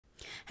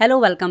Hello,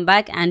 welcome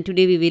back, and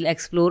today we will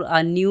explore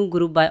a new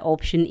group by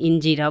option in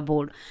Jira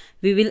Board.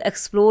 We will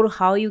explore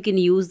how you can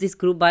use this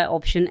group by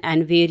option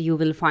and where you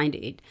will find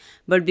it.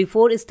 But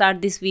before I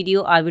start this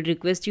video, I would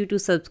request you to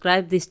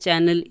subscribe this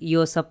channel.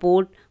 Your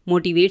support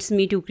motivates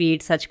me to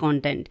create such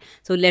content.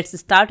 So let's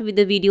start with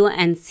the video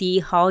and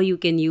see how you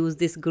can use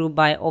this group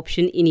by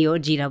option in your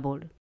Jira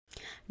Board.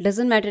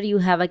 Doesn't matter you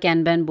have a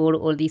Kanban board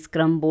or the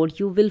Scrum board,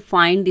 you will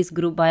find this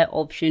group by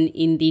option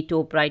in the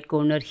top right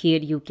corner. Here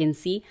you can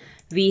see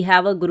we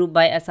have a group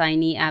by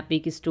assignee,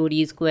 epic,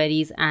 stories,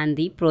 queries and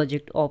the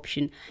project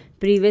option.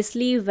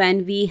 Previously,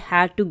 when we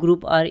had to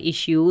group our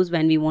issues,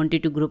 when we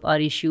wanted to group our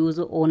issues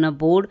on a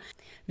board,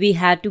 we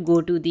had to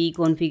go to the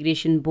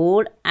configuration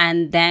board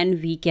and then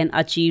we can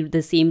achieve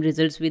the same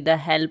results with the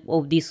help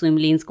of the swim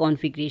lanes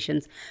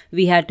configurations.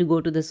 We had to go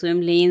to the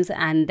swim lanes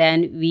and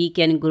then we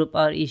can group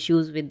our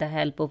issues with the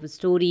help of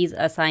stories,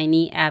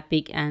 assignee,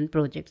 epic and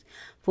projects.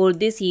 For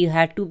this, you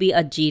had to be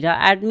a Jira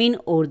admin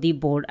or the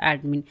board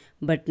admin.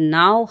 But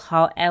now,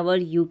 however,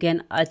 you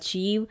can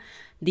achieve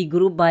the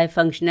group by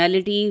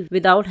functionality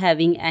without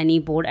having any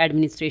board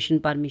administration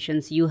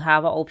permissions. You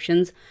have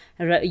options.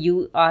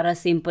 You are a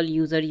simple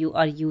user, you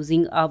are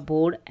using a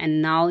board,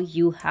 and now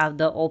you have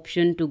the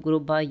option to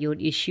group by your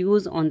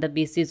issues on the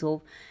basis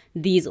of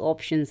these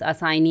options: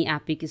 assignee,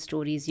 epic,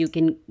 stories. You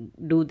can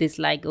do this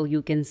like, oh,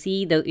 you can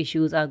see the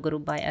issues are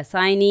grouped by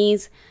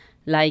assignees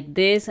like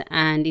this,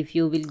 and if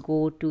you will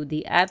go to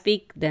the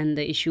epic, then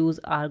the issues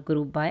are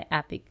grouped by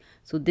epic.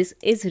 So this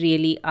is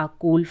really a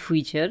cool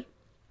feature.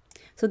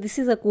 So this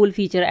is a cool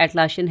feature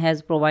Atlassian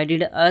has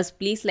provided us.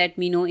 Please let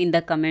me know in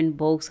the comment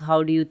box,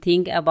 how do you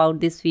think about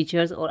these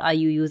features, or are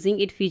you using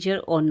it feature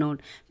or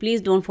not?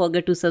 Please don't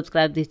forget to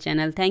subscribe this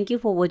channel. Thank you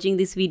for watching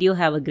this video.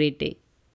 Have a great day.